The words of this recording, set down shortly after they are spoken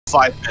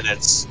5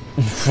 minutes.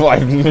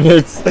 5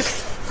 minutes.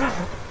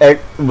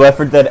 Left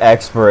 4 Dead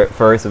expert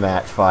first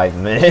match. 5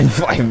 minutes.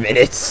 5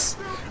 minutes.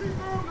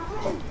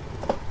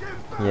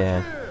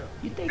 Yeah.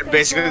 And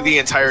basically the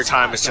entire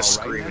time is just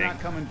screaming.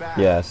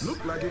 Yes.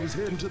 Looked like it was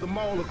heading to the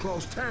mall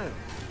across town.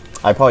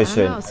 I probably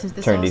should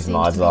turn these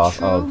mods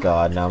off. Oh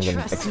god, now I'm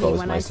gonna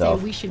expose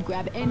myself.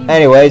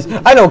 Anyways,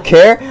 I don't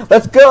care.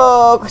 Let's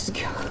go.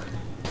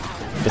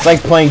 It's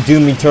like playing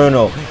Doom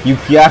Eternal. You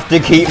have to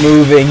keep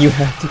moving. You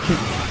have to keep.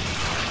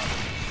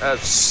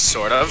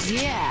 Sort of.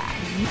 Yeah.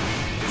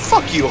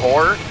 Fuck you,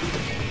 whore.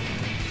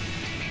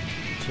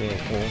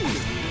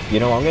 You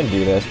know, I'm gonna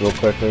do this real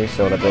quickly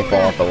so that they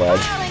fall off the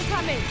ledge.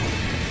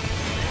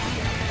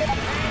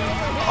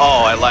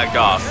 Oh, I lagged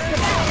off.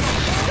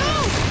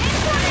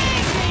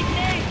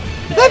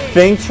 Did that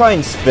thing try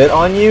and spit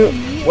on you?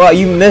 Wow,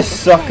 you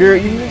missed, sucker.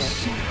 You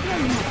missed.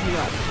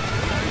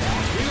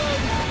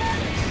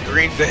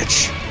 Green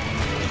bitch.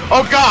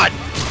 Oh god!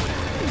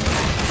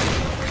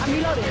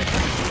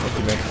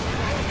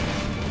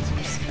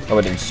 Oh,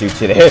 I didn't shoot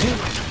you there.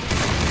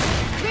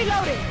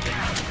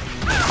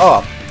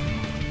 Oh.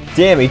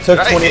 Damn, he took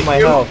 20 of my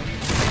health.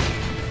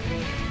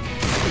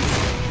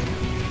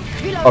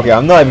 Okay,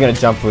 I'm not even gonna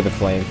jump through the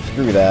flames.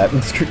 Screw that.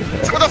 Screw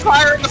that. For the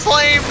fire and the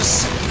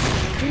flames!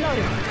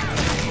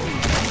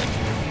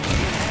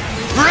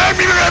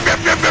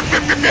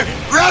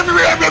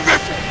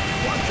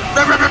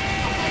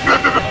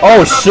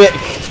 Oh shit!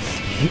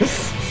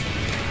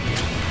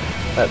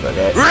 That's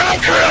okay.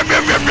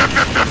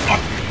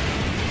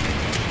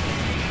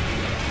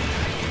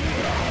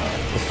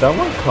 Is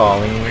someone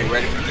calling me? Are you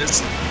ready for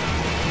this?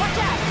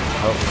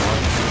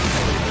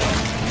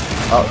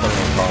 Oh,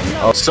 someone's calling me.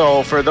 Oh.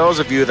 So, for those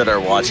of you that are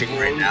watching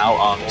right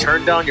now,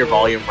 turn down your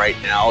volume right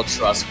now.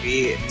 Trust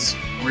me, it's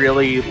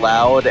really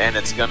loud and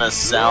it's gonna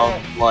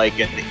sound like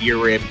an ear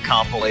rape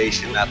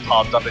compilation that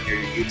popped up in your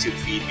YouTube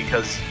feed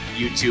because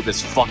YouTube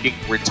is fucking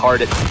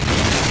retarded.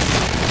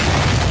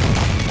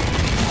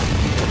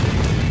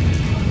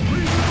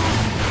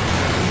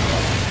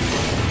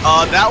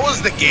 That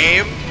was the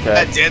game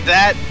that did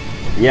that.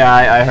 Yeah,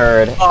 I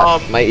heard.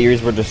 My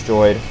ears were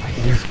destroyed.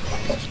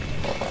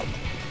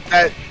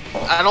 I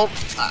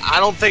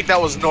don't think that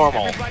was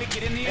normal.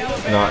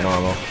 Not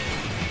normal.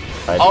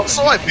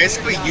 Also, I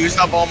basically used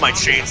up all my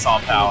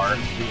chainsaw power.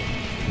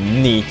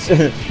 Neat.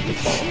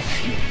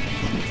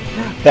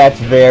 That's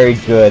very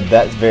good.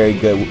 That's very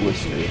good.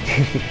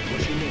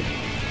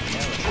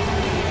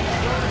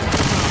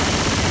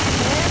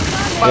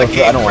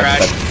 I don't want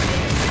that.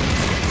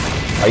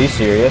 Are you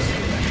serious?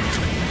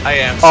 I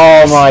am serious.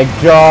 Oh my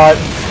god.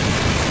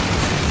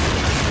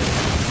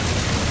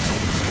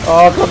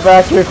 Oh, come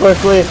back here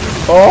quickly.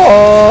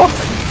 Oh.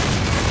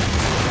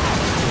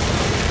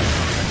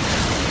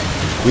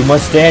 We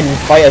must stand and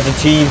fight as a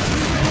team.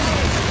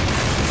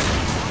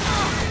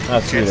 Oh,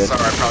 screw this.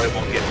 Sorry, I probably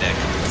won't get Nick.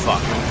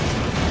 Fuck.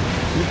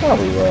 You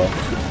probably will.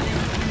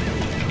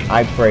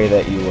 I pray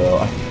that you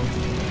will.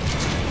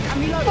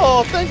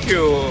 Oh, thank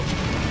you.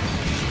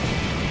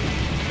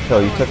 Oh,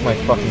 you took my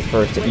fucking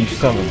first hit, you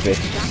son of a bitch.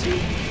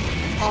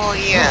 Oh,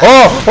 yeah.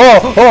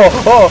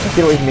 Oh!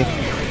 Get away from me.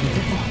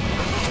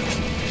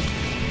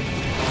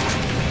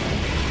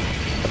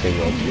 Okay,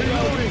 well.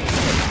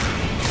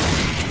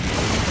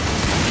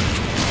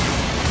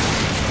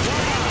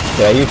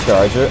 Did I use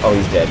Charger? Oh,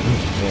 he's dead.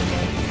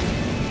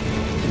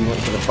 He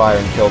went to the fire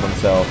and killed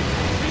himself.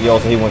 He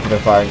went to the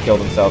fire and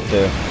killed himself,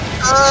 too.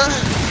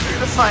 Through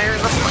the fire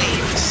and the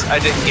flames. I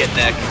didn't get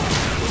Nick.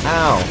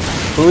 Ow.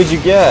 Who would you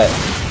get?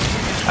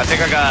 I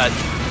think I got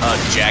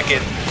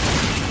Jacket.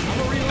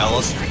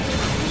 Ellis.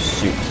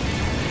 Shoot.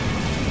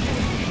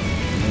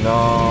 No,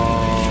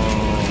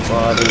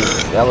 buddy.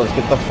 Ellis,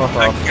 get the fuck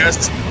off.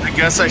 I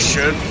guess I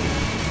should.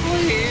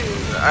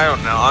 I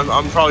don't know.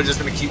 I'm probably just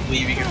gonna keep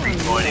leaving and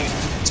rejoining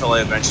until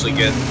I eventually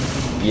get.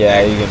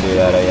 Yeah, you can do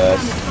that, I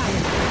guess.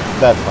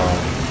 That's fine.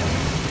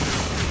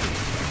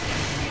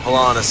 Hold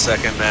on a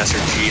second, Master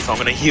Chief. I'm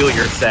gonna heal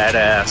your fat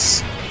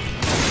ass.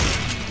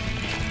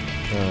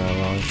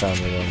 Long time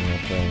ago, my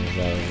friend.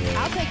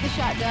 I'll take the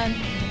shotgun.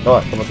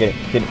 Come on, get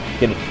it.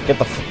 Get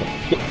the fuck.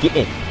 Get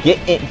in.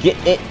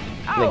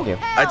 Thank you.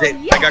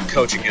 I got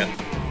coach again.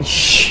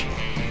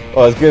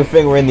 Well, it's a good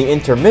thing we're in the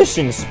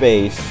intermission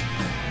space.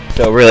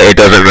 So really, it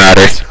doesn't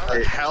matter. What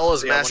the hell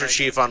is Master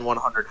Chief on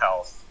 100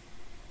 health?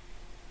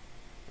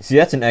 See,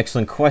 that's an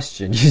excellent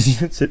question.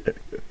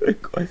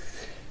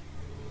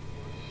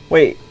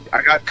 Wait.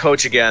 I got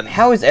coach again.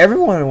 How is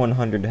everyone on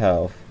 100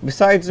 health?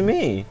 Besides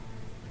me?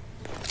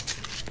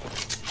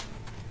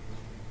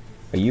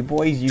 Are you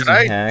boys using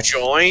hacks? Did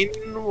I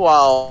join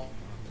while...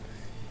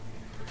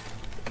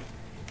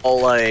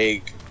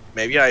 like...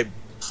 maybe I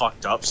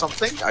fucked up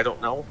something? I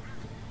don't know.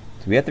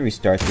 Do we have to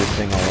restart this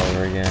thing all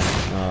over again?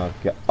 Oh,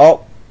 God.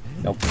 Oh!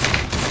 Nope.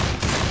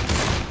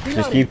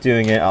 Just keep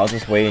doing it. I'll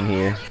just wait in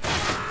here.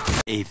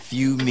 A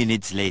few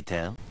minutes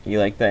later. You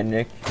like that,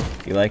 Nick?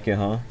 You like it,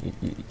 huh?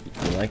 You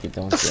like it,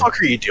 don't you? What the fuck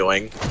are you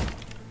doing?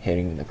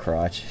 Hitting in the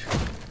crotch.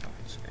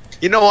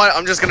 You know what?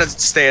 I'm just gonna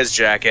stay as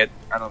Jacket.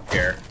 I don't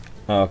care.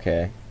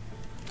 Okay.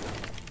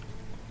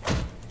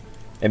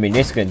 I mean,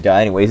 Nick's gonna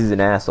die anyways. He's an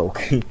asshole.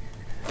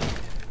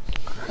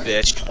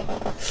 Bitch.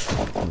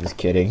 I'm just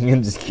kidding.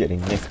 I'm just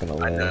kidding. Nick's gonna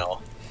live. I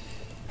know.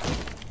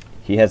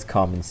 He has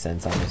common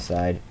sense on his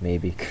side,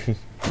 maybe.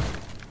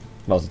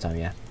 Most of the time,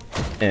 yeah.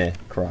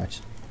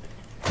 Crotch.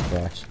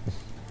 Crotch.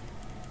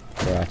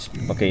 Crotch.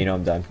 Okay, you know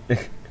I'm done.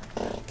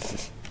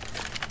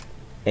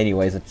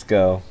 Anyways, let's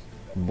go,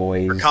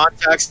 boys. For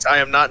context, I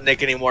am not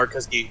Nick anymore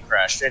because game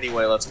crashed.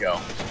 Anyway, let's go.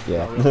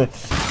 Yeah.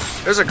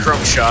 There's a crumb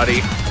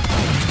shotty.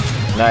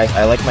 Nice.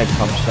 I like my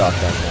pump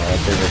shotgun now.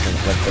 Like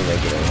the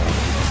regular one.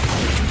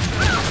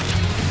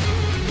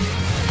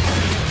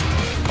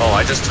 Oh,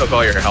 I just took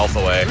all your health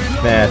away.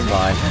 That's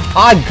fine.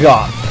 I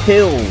got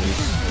pills.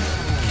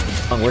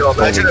 Yo,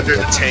 imagine if there's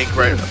a tank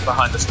right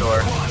behind the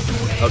store.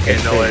 Okay,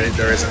 no,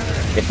 there isn't.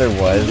 If there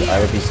was, I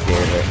would be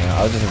scared right now.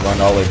 I'll just run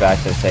all the way back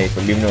to the safe,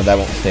 but even though that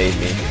won't save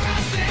me.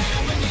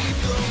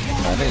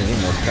 I think we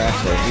need more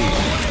cracks there.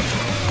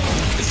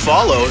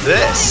 Follow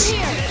this.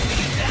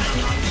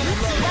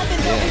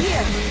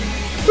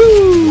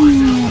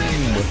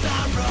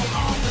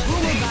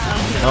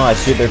 Oh, I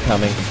shoot, they're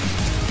coming.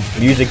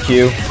 Music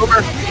cue.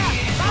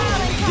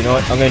 You know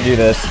what? I'm gonna do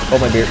this.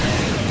 Hold my beer.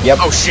 Yep.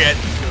 Oh shit.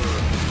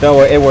 Don't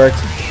worry, it worked.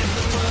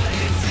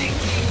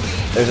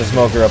 There's a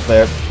smoker up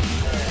there.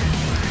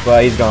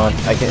 But he's gone.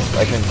 I can't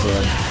see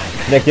him.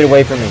 Nick, get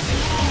away from me.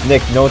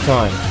 Nick, no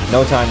time.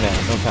 No time now.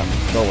 No time.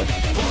 Go away.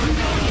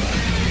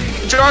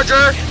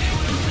 Charger!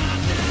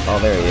 Oh,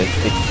 there he is.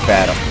 Big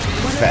fat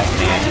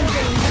man.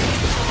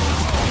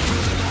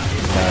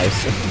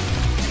 Nice.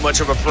 Too much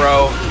of a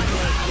pro.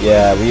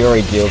 Yeah, we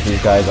already dealt with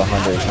these guys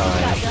 100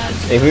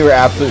 times. If we were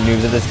absolute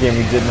noobs at this game,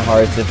 we did in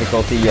hardest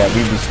difficulty, yeah,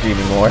 we'd be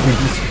screaming more.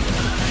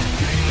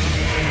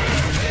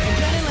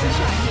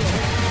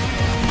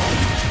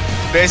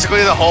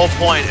 Basically, the whole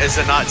point is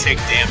to not take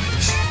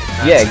damage.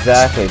 Yeah,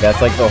 exactly. That's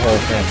like the whole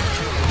thing.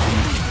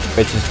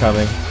 Witch is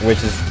coming.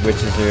 Witch is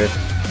here.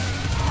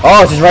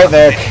 Oh, she's right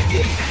there.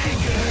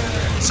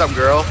 What's up,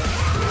 girl?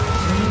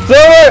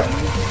 Silver!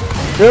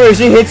 Silver,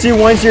 she hits you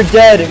once you're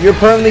dead. You're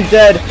permanently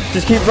dead.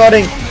 Just keep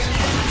running.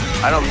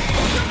 I don't...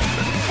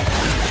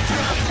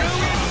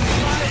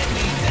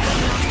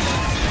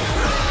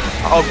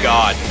 Oh,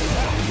 God.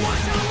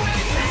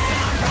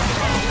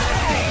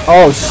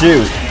 Oh,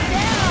 shoot.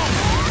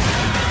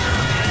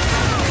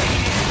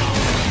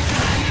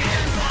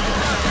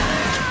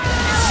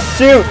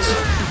 Shoot!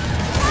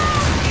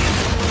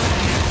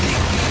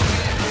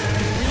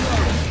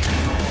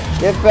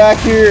 Get back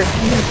here!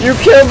 You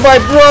killed my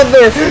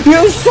brother!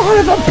 You son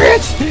of a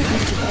bitch!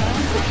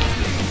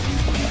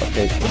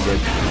 Okay, I'm good.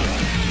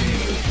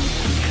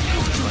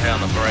 Hey, on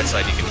the right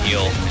side you can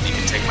heal, and you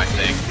can take my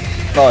thing.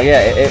 Oh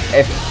yeah,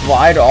 it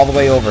flied all the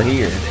way over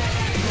here.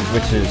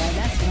 Which is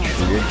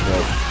weird, but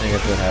I think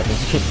that's what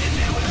happens.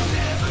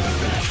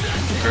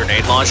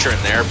 Grenade launcher in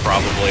there,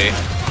 probably.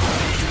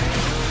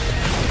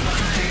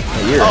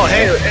 Oh,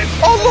 hey,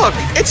 oh look,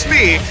 it's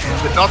me,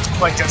 but not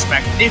quite as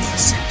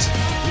magnificent.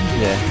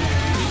 Yeah.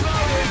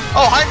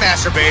 Oh, hi,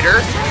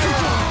 masturbator.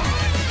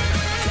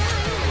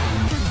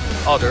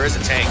 Oh, there is a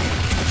tank.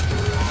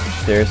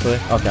 Seriously?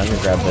 Okay, I'm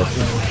gonna grab this.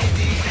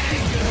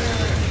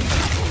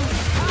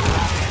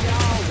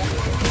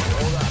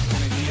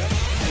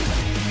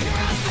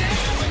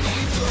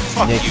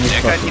 Fuck you,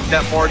 Nick. I need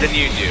that more than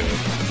you do.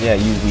 Yeah,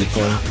 you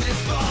weakling.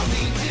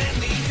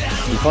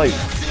 You probably...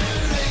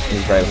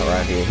 He's right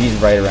around here. He's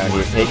right around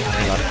here. Hey,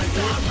 hang on.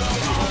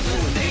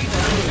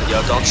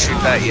 Yo, don't shoot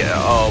that yet.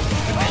 Oh.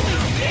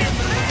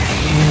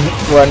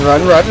 Run.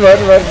 Alright.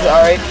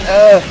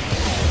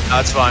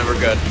 That's fine. We're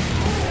good.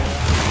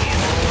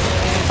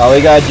 All we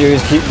gotta do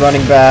is keep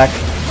running back,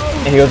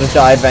 and he'll just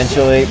die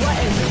eventually.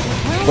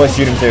 Plus,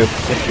 shoot him too.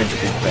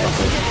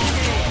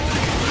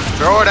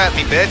 Throw it at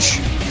me, bitch.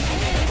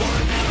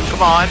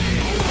 Come on.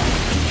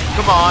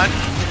 Come on.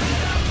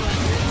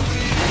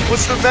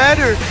 What's the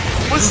matter?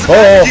 What's the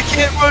matter? You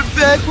can't run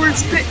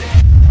backwards.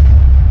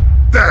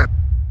 That.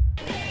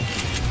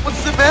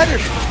 What's the matter?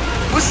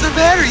 What's the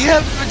matter? You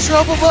having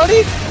trouble,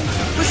 buddy?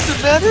 What's the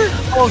matter?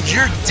 Oh,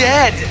 you're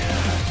dead.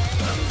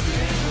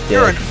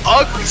 You're an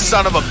ugly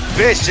son of a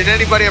bitch. Did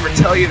anybody ever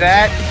tell you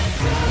that?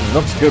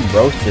 Looks good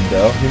roasted,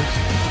 though.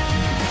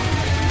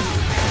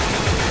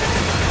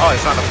 Oh, he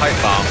found a pipe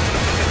bomb.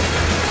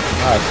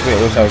 Oh, sweet.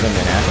 I wish I was in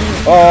there now.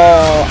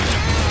 Oh!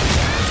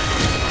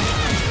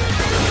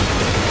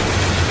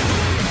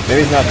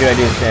 Maybe it's not a good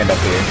idea to stand up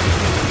here.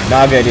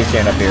 Not a good idea to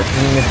stand up here.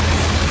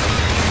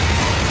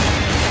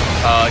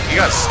 You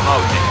got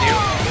smoked, didn't you?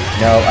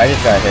 No, I just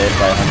got hit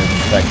by 100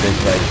 perspectives,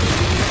 but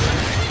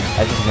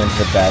I just went to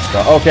the bad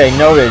spot. Okay,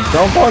 noted.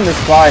 Don't go in the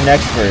spot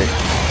next to it.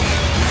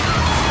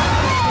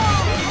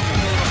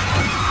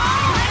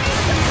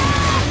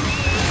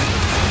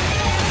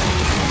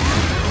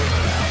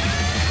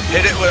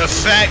 Hit it with a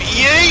fat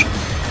yeet!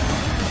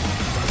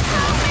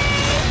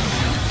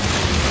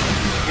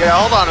 Yeah,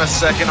 hold on a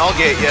second, I'll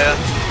get ya.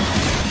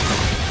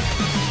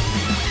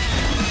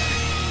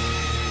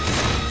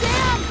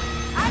 Damn!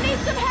 I need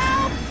some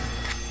help!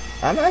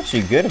 I'm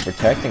actually good at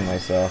protecting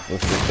myself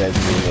with this dead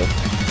Zula.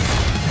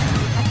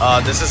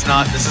 This is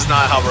not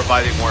how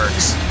reviving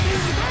works.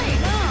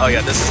 Oh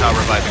yeah, this is how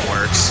reviving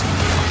works.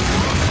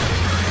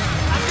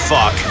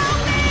 Fuck.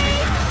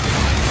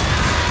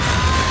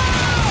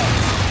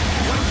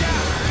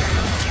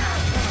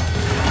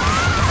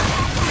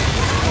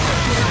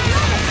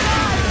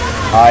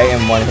 I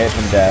am one hit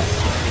from death.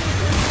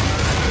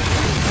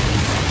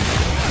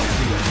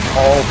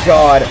 Oh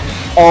god.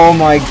 Oh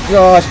my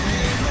gosh.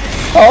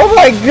 Oh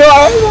my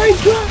god. Oh my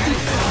god.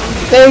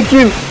 Thank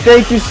you.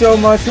 Thank you so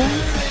much.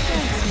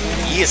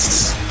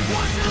 Yes.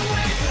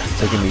 It's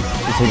taking me.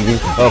 It's taking me.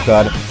 Oh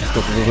god.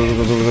 Go, go, go,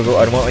 go, go, go, go.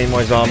 I don't want any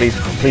more zombies.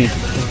 Please,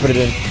 just put it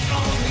in.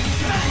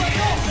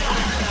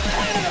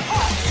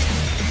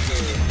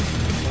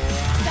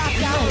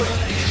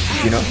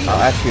 You know,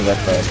 I'll actually let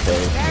that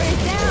stay.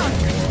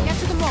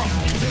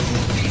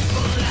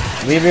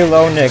 Leave me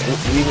alone, Nick.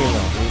 Leave me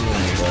alone. Leave me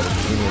alone, buddy.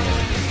 Leave me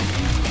alone.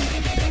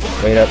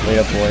 Wait up,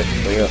 boy.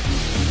 Wait up.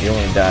 You don't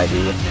want to die, do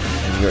you?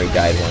 And you already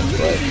died once,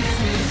 but...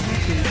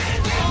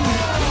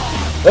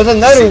 There's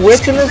another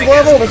witch in this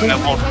level? I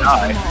won't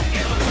die.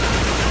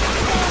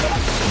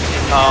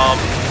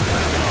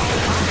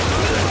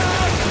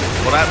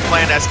 Well, that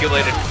plan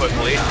escalated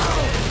quickly.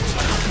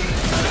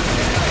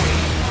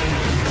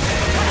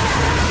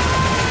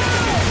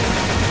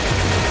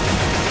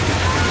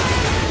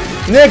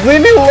 Nick,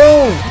 leave me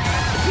alone!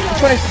 I'm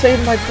trying to save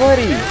my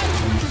buddy!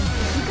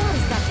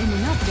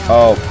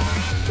 Oh.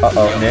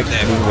 Uh-oh, Nick,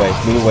 move away.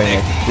 Move away,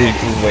 Nick.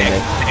 Move away,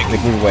 Nick.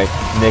 Nick, move away.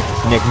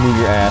 Nick, move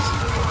your ass.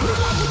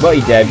 Well,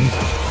 he dead.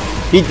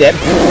 He dead.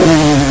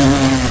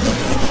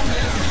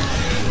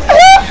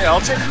 Hey,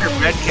 I'll take your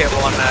med kit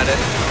while I'm at it.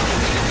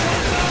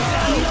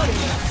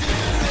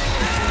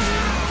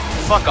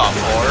 Fuck off,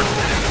 whore.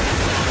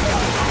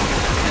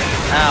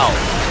 Ow.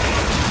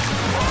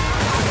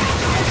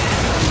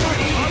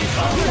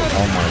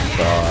 Oh my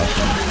gosh.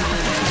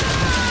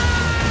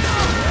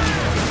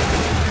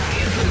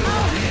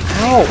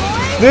 Ow!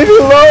 Leave me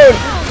alone!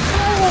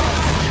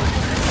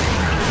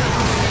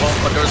 Well,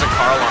 but there's a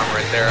car alarm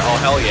right there. Oh,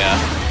 hell yeah.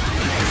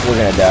 We're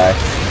gonna die.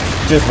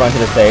 Just run to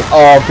the safe.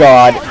 Oh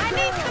god.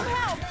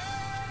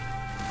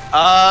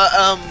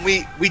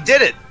 We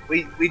did it.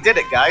 We did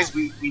it, guys.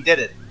 We did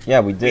it. Yeah,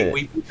 we did it.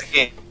 We beat the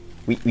game.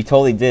 We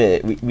totally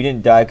did it. We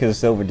didn't die because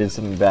Silver did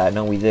something bad.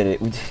 No, we did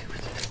it. We did it.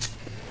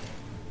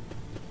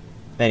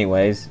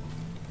 Anyways.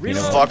 You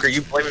know, fuck, are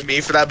you blaming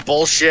me for that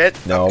bullshit?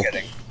 No. I'm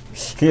kidding.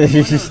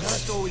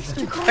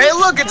 Hey,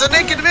 look, it's a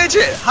naked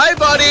midget. Hi,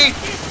 buddy.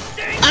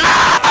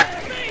 Ah!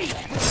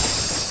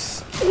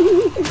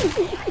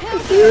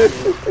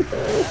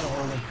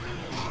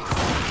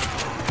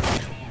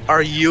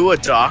 Are you a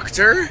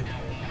doctor?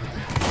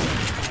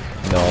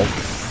 No.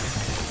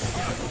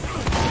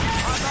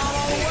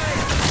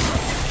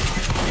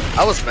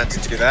 I was meant to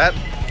do that.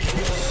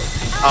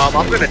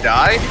 I'm gonna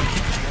die.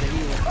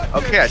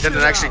 Okay, I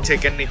didn't actually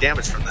take any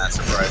damage from that,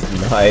 surprise.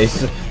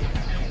 Nice.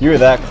 You were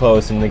that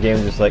close and the game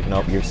was just like,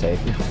 nope, you're safe.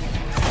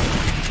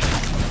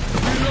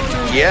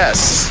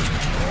 Yes.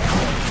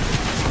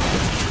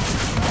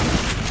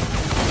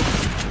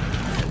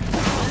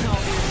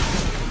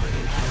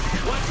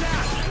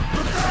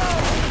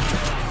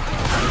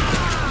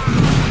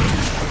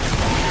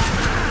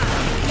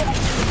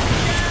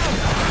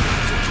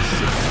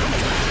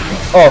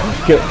 Oh,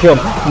 kill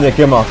him. Nick,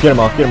 get him off, get him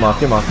off, get him off,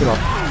 get him off, get him off.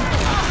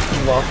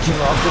 Get him off, get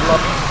him off, get him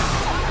off.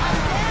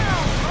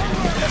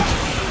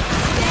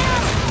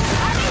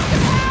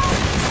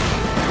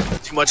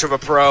 Too much of a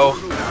pro.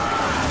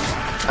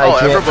 Oh,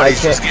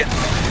 everybody's just getting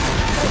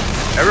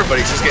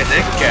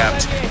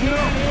capped.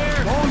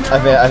 I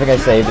think I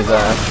saved his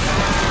ass.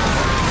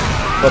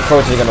 What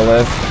coach is gonna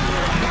live?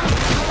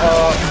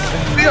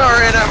 We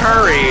are in a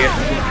hurry.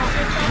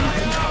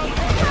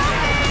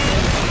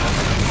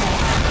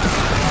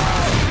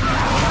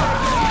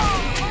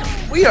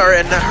 We are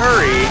in a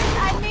hurry.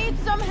 I need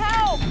some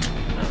help.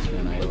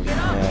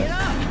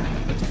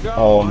 Yes.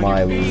 Oh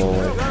my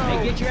lord.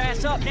 Hey, get your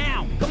ass up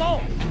now. Come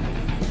on.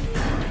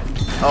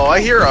 Oh,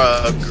 I hear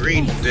a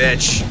green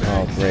bitch.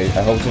 Oh great.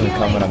 I hope someone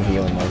come when I'm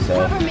healing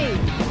myself.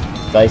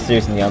 Like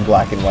seriously, I'm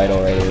black and white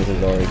already. This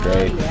is already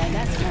great.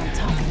 That's what I'm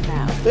talking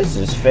about. This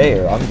is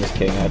fair. I'm just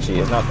kidding, actually.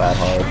 It's not that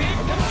hard.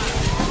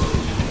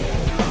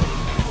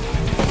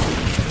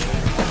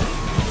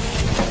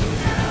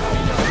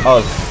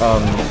 Oh,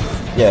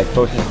 yeah,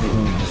 coach is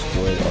being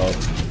destroyed. Oh.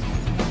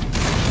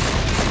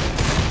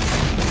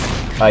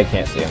 I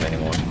can't see him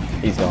anymore.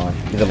 He's gone.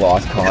 He's a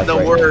lost cause. In the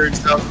right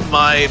words of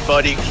my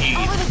buddy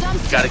Keith,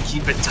 gotta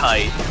keep it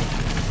tight.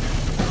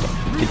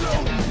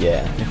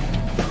 Yeah.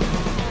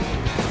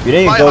 You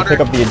didn't even go pick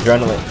up the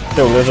adrenaline.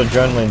 So there's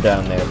adrenaline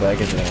down there, but I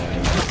guess you don't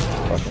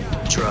want to.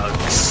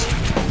 Drugs.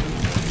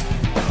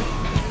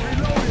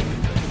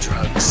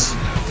 Drugs.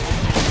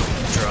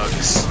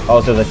 Drugs.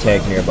 Also, there's a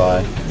tank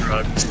nearby.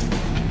 Drugs.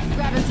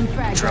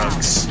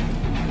 Drugs.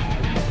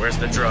 Where's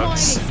the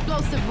drugs?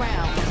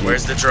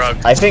 Where's the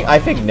drugs? I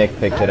think Nick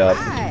picked it up.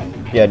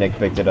 Yeah, Nick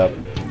picked it up.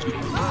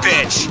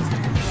 Bitch.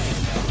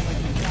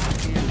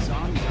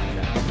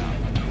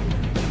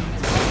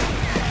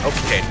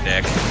 Okay,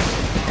 Nick.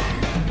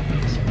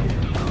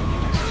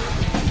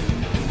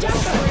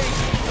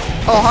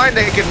 Oh, hi,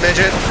 naked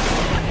midget.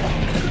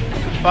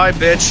 Bye,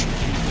 bitch.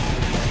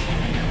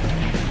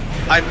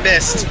 I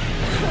missed.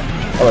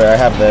 Oh, wait, I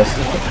have this.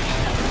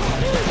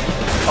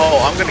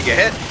 Oh, I'm gonna get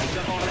hit.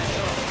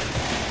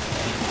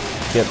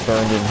 Get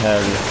burned in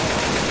hell.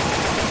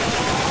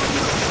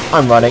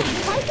 I'm running.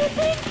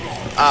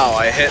 Ow,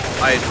 I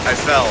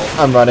fell.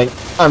 I'm running.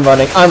 I'm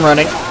running. I'm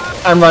running.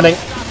 I'm running.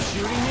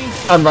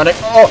 I'm running.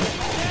 Oh!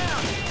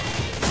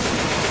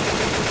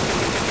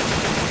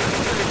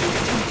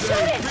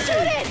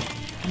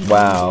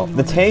 Wow,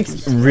 the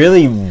tank's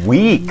really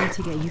weak.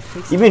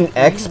 Even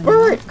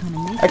expert?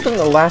 Expert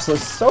will last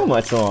us so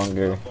much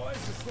longer.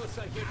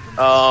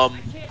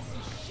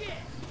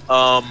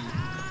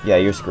 Yeah,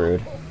 you're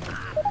screwed.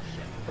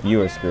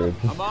 You are screwed.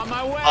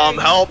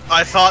 Help!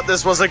 I thought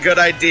this was a good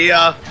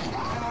idea.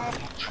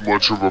 Too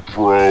much of a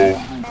pro.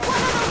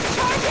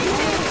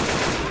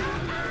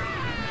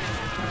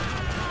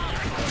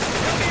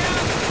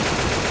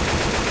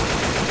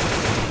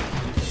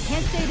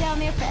 Can't stay down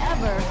there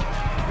forever.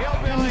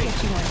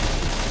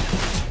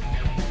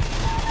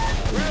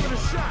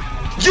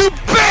 You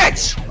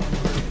bitch!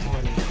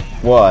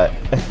 What?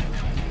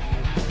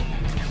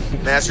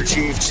 Master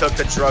Chief took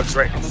the drugs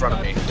right in front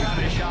of me.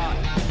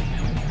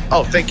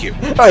 Oh, thank you.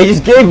 Oh, he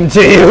just gave them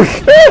to you!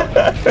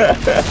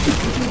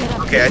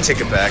 Okay, I take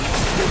it back.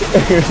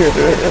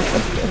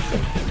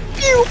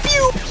 Pew,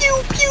 pew,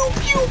 pew, pew,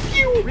 pew,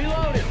 pew.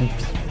 Reloading.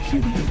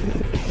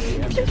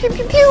 Pew, pew,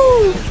 pew,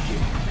 pew.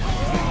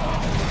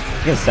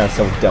 You're gonna sound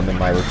so dumb in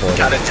my recording.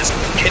 Gotta just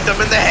hit them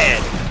in the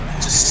head.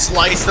 Just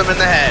slice them in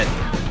the head.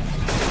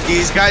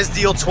 These guys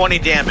deal 20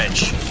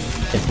 damage.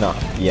 It's not.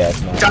 Yeah,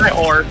 it's not. Die,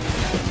 whore.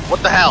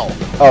 What the hell?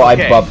 Oh,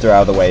 Okay. I bumped her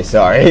out of the way,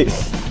 sorry.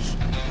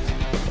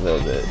 A little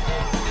bit.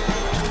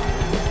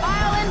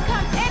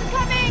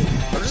 Incoming!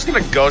 I'm just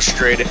gonna go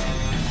straight in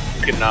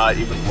and not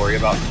even worry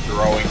about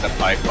throwing the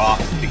pipe off,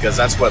 because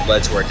that's what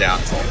led to our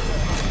downfall.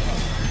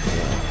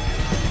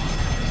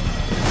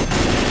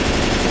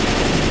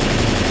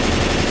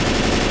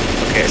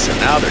 Okay, so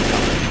now they're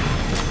coming.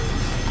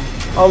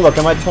 Oh, look,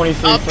 I'm at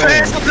 23 I'll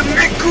frames. pass with the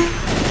Miku!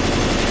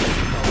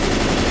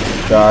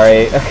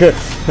 Sorry. I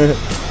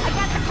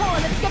got the core,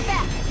 let's get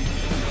back!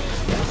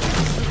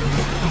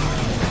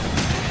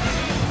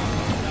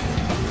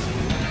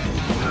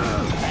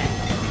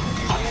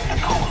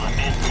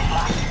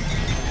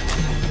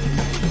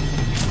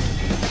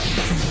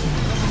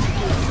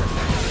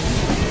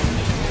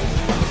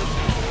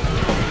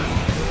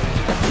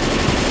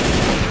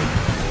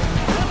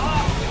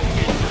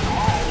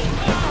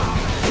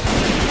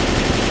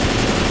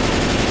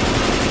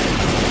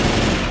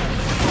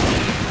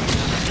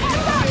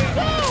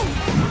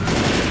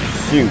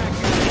 Shoot.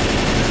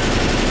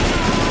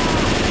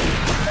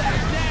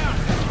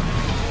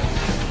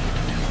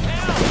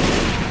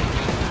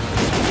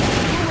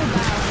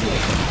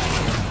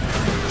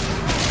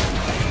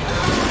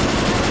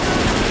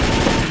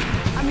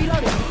 I'm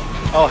reloading.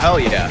 Oh, hell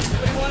yeah.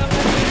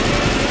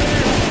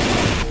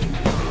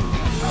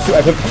 Shoot,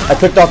 I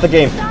clicked off the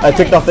game. I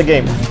clicked off the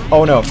game.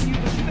 Oh no.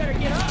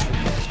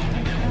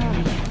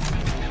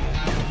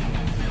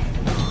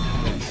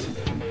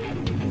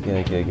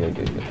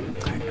 Good.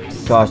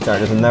 Gosh darn,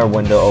 there's another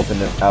window open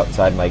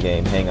outside my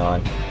game. Hang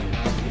on.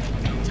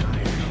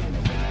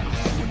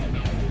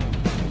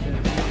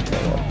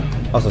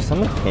 Also,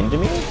 someone pinned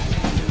me?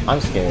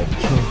 I'm scared.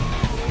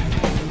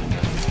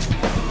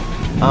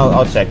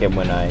 I'll check it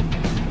when I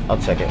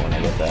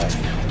get back.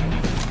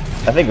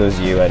 I think it was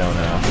you, I don't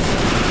know.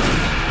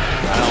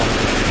 Well,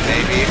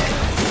 maybe.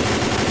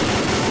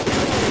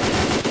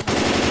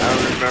 I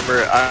don't remember.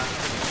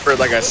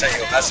 Like I sent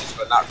you a message,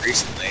 but not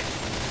recently.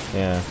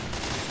 Yeah.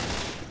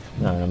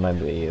 No, it might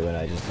be you, and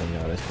I just didn't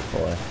notice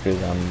before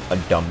because I'm a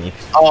dummy.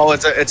 Oh,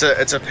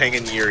 it's a ping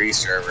and Yuri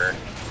server.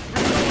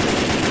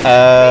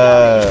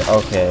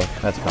 Okay,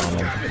 that's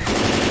common.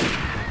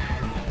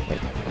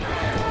 Wait.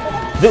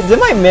 Did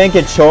my man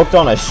get choked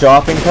on a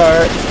shopping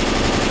cart?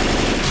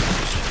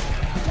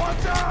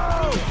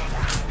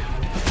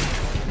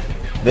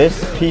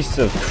 This piece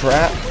of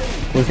crap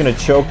was gonna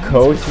choke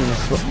Code to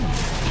his...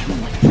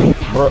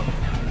 Bro.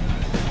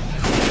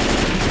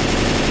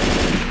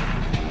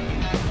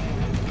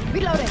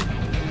 Reloading.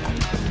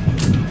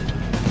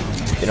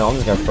 You know, I'm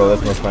just gonna throw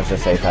this most punch to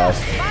safe house.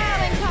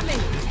 Fire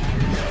incoming.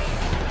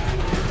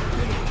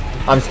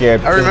 I'm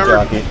scared. I This is remember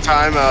jockey. the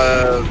time,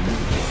 oh,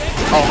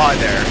 hi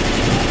there.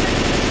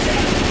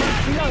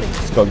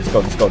 Let's go. I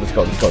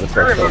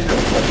remember the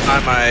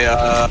time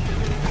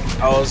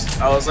I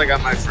was like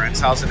at my friend's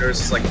house and there was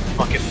this like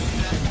fucking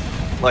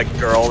like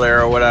girl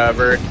there or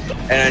whatever,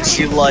 and then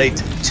she like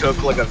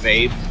took like a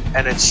vape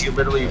and then she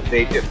literally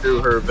vaped it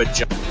through her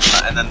vagina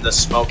and then the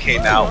smoke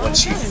came out when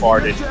she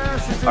farted,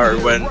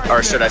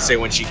 or should I say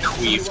when she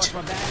queefed.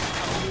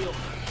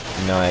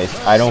 Nice.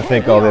 I don't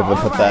think I'll be able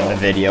to put that in a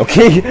video,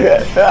 okay?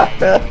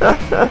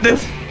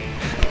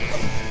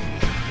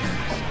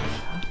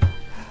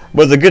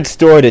 Was a good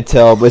story to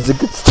tell, but it's a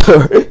good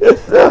story.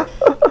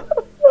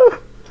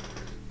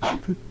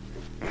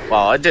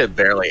 Wow, I did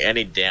barely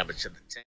any damage to the tank.